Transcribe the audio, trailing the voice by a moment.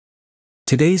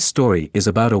Today's story is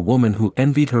about a woman who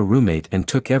envied her roommate and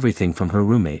took everything from her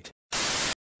roommate.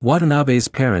 Watanabe's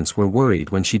parents were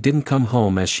worried when she didn't come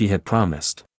home as she had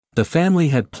promised. The family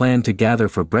had planned to gather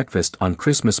for breakfast on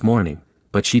Christmas morning,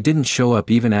 but she didn't show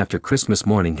up even after Christmas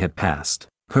morning had passed.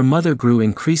 Her mother grew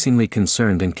increasingly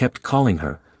concerned and kept calling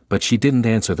her, but she didn't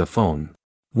answer the phone.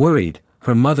 Worried,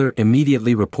 her mother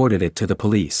immediately reported it to the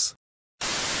police.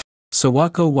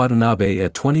 Sawako Watanabe, a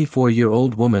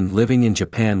 24-year-old woman living in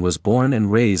Japan, was born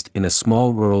and raised in a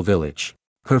small rural village.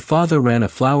 Her father ran a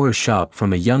flower shop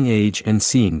from a young age, and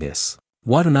seeing this,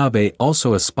 Watanabe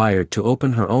also aspired to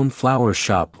open her own flower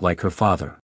shop like her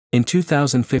father. In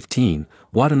 2015,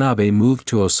 Watanabe moved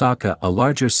to Osaka, a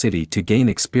larger city, to gain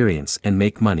experience and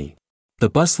make money. The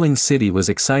bustling city was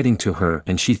exciting to her,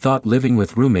 and she thought living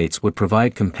with roommates would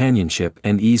provide companionship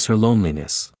and ease her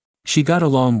loneliness. She got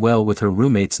along well with her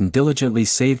roommates and diligently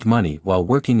saved money while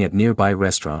working at nearby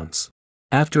restaurants.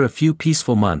 After a few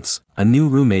peaceful months, a new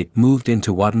roommate moved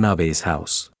into Watanabe's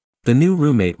house. The new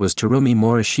roommate was Terumi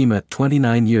Morishima,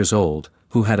 29 years old,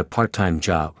 who had a part-time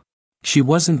job. She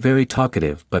wasn't very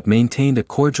talkative but maintained a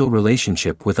cordial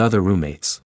relationship with other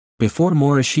roommates. Before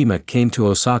Morishima came to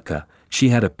Osaka, she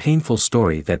had a painful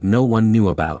story that no one knew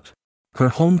about. Her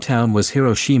hometown was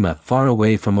Hiroshima, far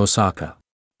away from Osaka.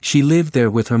 She lived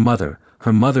there with her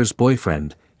mother's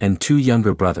boyfriend, and two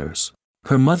younger brothers.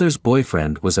 Her mother's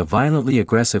boyfriend was a violently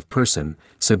aggressive person,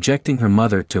 subjecting her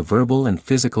mother to verbal and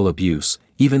physical abuse,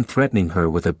 even threatening her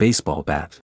with a baseball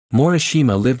bat.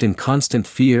 Morishima lived in constant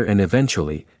fear, and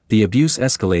eventually, the abuse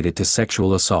escalated to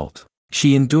sexual assault.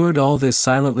 She endured all this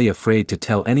silently, afraid to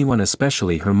tell anyone,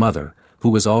 especially her mother, who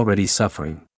was already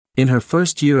suffering. In her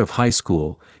first year of high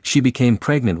school, she became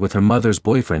pregnant with her mother's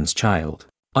boyfriend's child.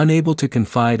 Unable to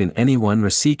confide in anyone or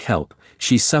seek help,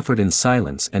 she suffered in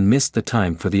silence and missed the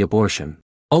time for the abortion.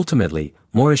 Ultimately,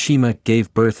 Morishima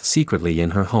gave birth secretly in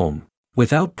her home.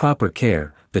 Without proper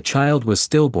care, the child was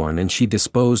stillborn and she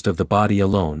disposed of the body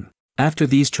alone. After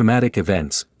these traumatic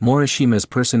events, Morishima's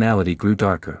personality grew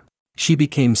darker. She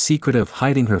became secretive,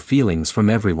 hiding her feelings from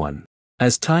everyone.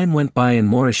 As time went by and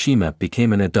Morishima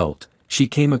became an adult, she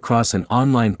came across an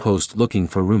online post looking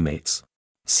for roommates.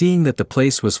 Seeing that the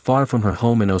place was far from her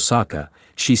home in Osaka,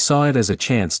 she saw it as a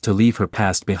chance to leave her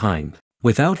past behind.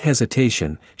 Without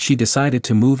hesitation, she decided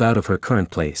to move out of her current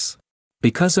place.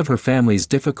 Because of her family's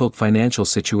difficult financial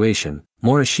situation,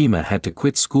 Morishima had to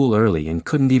quit school early and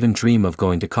couldn't even dream of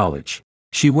going to college.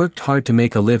 She worked hard to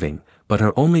make a living, but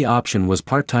her only option was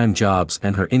part-time jobs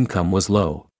and her income was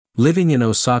low. Living in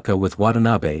Osaka with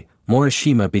Watanabe,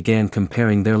 Morishima began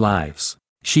comparing their lives.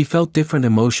 She felt different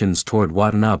emotions toward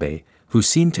Watanabe, who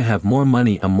seemed to have more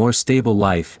money, a more stable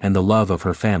life, and the love of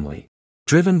her family.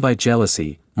 Driven by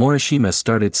jealousy, Morishima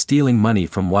started stealing money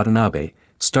from Watanabe,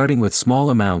 starting with small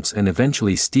amounts and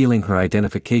eventually stealing her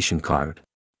identification card.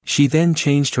 She then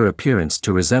changed her appearance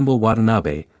to resemble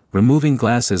Watanabe, removing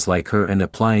glasses like her and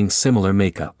applying similar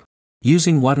makeup.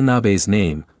 Using Watanabe's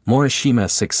name, Morishima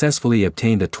successfully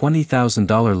obtained a $20,000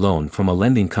 loan from a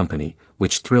lending company,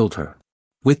 which thrilled her.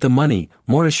 With the money,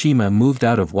 Morishima moved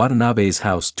out of Watanabe's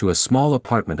house to a small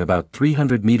apartment about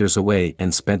 300 meters away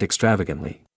and spent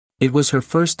extravagantly. It was her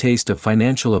first taste of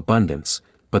financial abundance,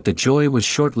 but the joy was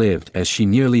short-lived as she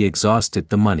nearly exhausted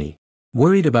the money.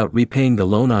 Worried about repaying the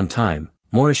loan on time,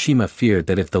 Morishima feared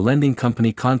that if the lending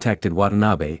company contacted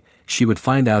Watanabe, she would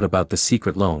find out about the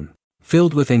secret loan.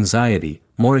 Filled with anxiety,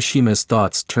 Morishima's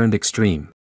thoughts turned extreme.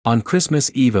 On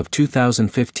Christmas Eve of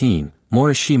 2015,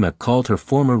 Morishima called her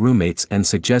former roommates and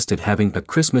suggested having a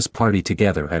Christmas party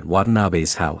together at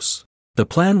Watanabe's house. The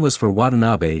plan was for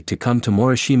Watanabe to come to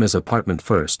Morishima's apartment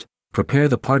first, prepare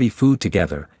the party food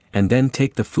together, and then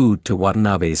take the food to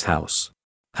Watanabe's house.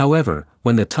 However,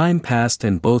 when the time passed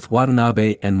and both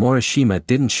Watanabe and Morishima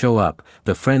didn't show up,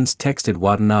 the friends texted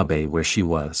Watanabe where she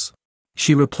was.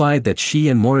 She replied that she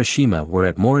and Morishima were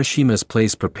at Morishima's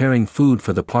place preparing food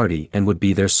for the party and would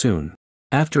be there soon.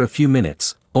 After a few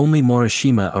minutes, only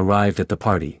Morishima arrived at the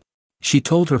party. She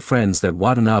told her friends that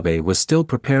Watanabe was still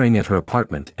preparing at her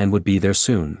apartment and would be there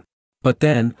soon. But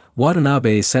then,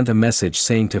 Watanabe sent a message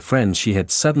saying to friends she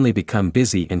had suddenly become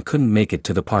busy and couldn't make it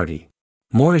to the party.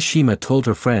 Morishima told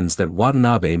her friends that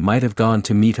Watanabe might have gone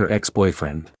to meet her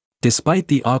ex-boyfriend. Despite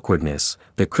the awkwardness,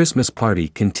 the Christmas party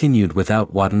continued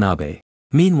without Watanabe.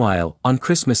 Meanwhile, on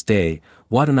Christmas Day,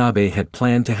 Watanabe had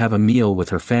planned to have a meal with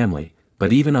her family,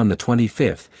 but even on the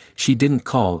 25th, she didn't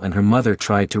call and her mother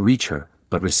tried to reach her,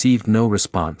 but received no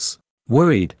response.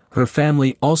 Worried, her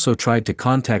family also tried to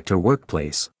contact her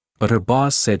workplace, but her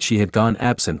boss said she had gone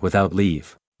absent without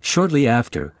leave. Shortly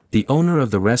after, the owner of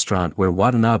the restaurant where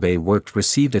Watanabe worked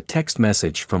received a text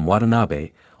message from Watanabe,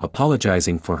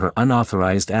 apologizing for her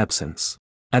unauthorized absence.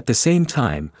 At the same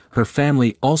time, her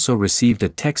family also received a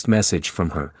text message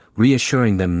from her,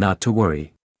 reassuring them not to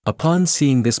worry. Upon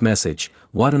seeing this message,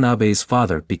 Watanabe's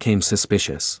father became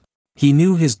suspicious. He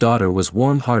knew his daughter was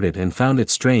warm-hearted and found it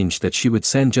strange that she would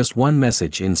send just one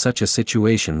message in such a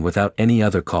situation without any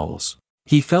other calls.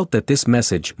 He felt that this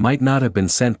message might not have been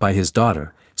sent by his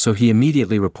daughter, so he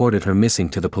immediately reported her missing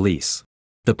to the police.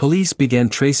 The police began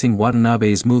tracing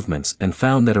Watanabe's movements and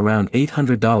found that around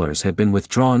 $800 had been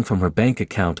withdrawn from her bank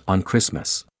account on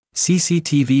Christmas.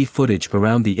 CCTV footage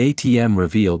around the ATM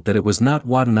revealed that it was not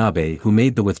Watanabe who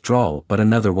made the withdrawal but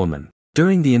another woman.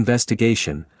 During the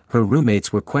investigation, her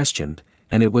roommates were questioned,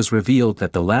 and it was revealed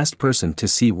that the last person to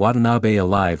see Watanabe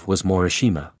alive was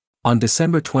Morishima. On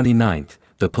December 29,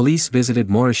 the police visited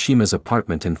Morishima's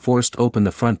apartment and forced open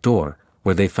the front door,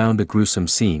 where they found a gruesome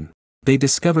scene. They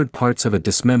discovered parts of a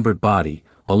dismembered body,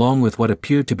 along with what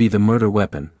appeared to be the murder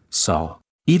weapon, saw.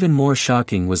 Even more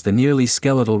shocking was the nearly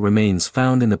skeletal remains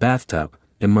found in the bathtub,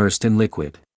 immersed in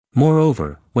liquid.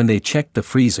 Moreover, when they checked the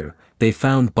freezer, they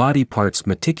found body parts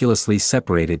meticulously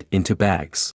separated into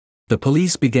bags. The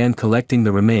police began collecting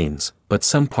the remains, but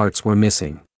some parts were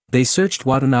missing. They searched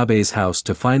Watanabe's house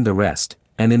to find the rest,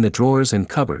 and in the drawers and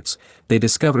cupboards, they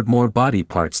discovered more body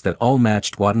parts that all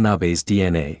matched Watanabe's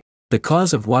DNA. The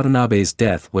cause of Watanabe's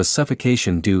death was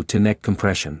suffocation due to neck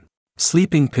compression.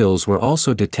 Sleeping pills were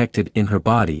also detected in her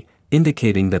body,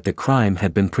 indicating that the crime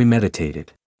had been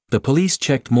premeditated. The police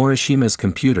checked Morishima's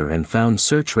computer and found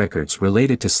search records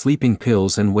related to sleeping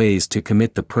pills and ways to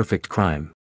commit the perfect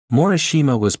crime.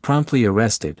 Morishima was promptly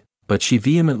arrested, but she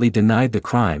vehemently denied the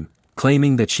crime,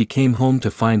 claiming that she came home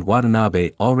to find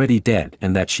Watanabe already dead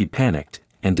and that she panicked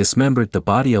and dismembered the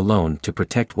body alone to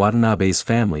protect Watanabe's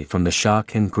family from the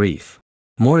shock and grief.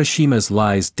 Morishima's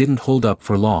lies didn't hold up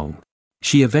for long.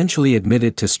 She eventually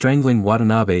admitted to strangling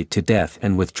Watanabe to death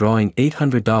and withdrawing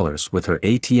 $800 with her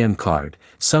ATM card,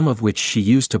 some of which she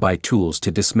used to buy tools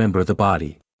to dismember the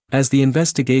body. As the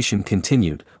investigation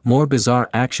continued, more bizarre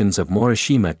actions of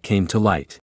Morishima came to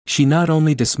light. She not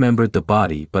only dismembered the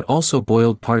body but also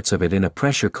boiled parts of it in a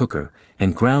pressure cooker,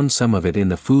 and ground some of it in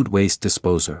the food waste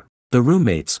disposer. The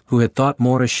roommates, who had thought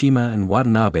Morishima and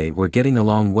Watanabe were getting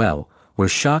along well, were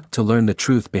shocked to learn the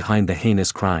truth behind the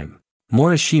heinous crime.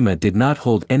 Morishima did not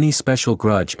hold any special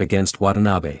grudge against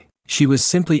Watanabe. She was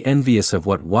simply envious of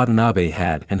what Watanabe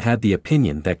had and had the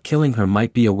opinion that killing her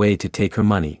might be a way to take her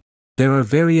money. There are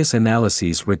various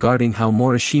analyses regarding how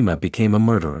Morishima became a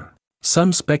murderer.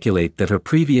 Some speculate that her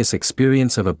previous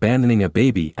experience of abandoning a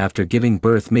baby after giving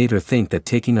birth made her think that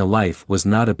taking a life was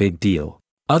not a big deal.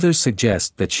 Others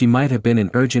suggest that she might have been in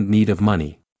urgent need of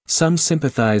money. Some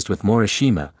sympathized with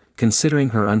Morishima, considering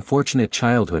her unfortunate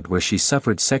childhood where she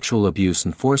suffered sexual abuse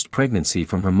and forced pregnancy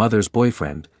from her mother's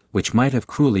boyfriend, which might have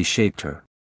cruelly shaped her.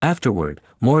 Afterward,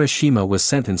 Morishima was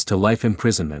sentenced to life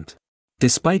imprisonment.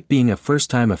 Despite being a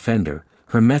first-time offender,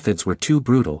 her methods were too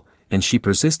brutal, and she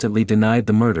persistently denied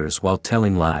the murders while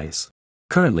telling lies.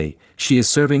 Currently, she is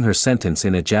serving her sentence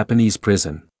in a Japanese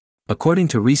prison. According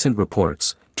to recent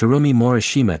reports, Terumi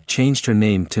Morishima changed her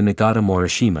name to Nagata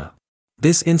Morishima.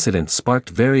 This incident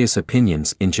sparked various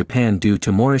opinions in Japan due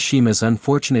to Morishima's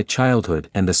unfortunate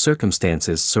childhood and the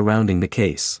circumstances surrounding the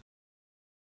case.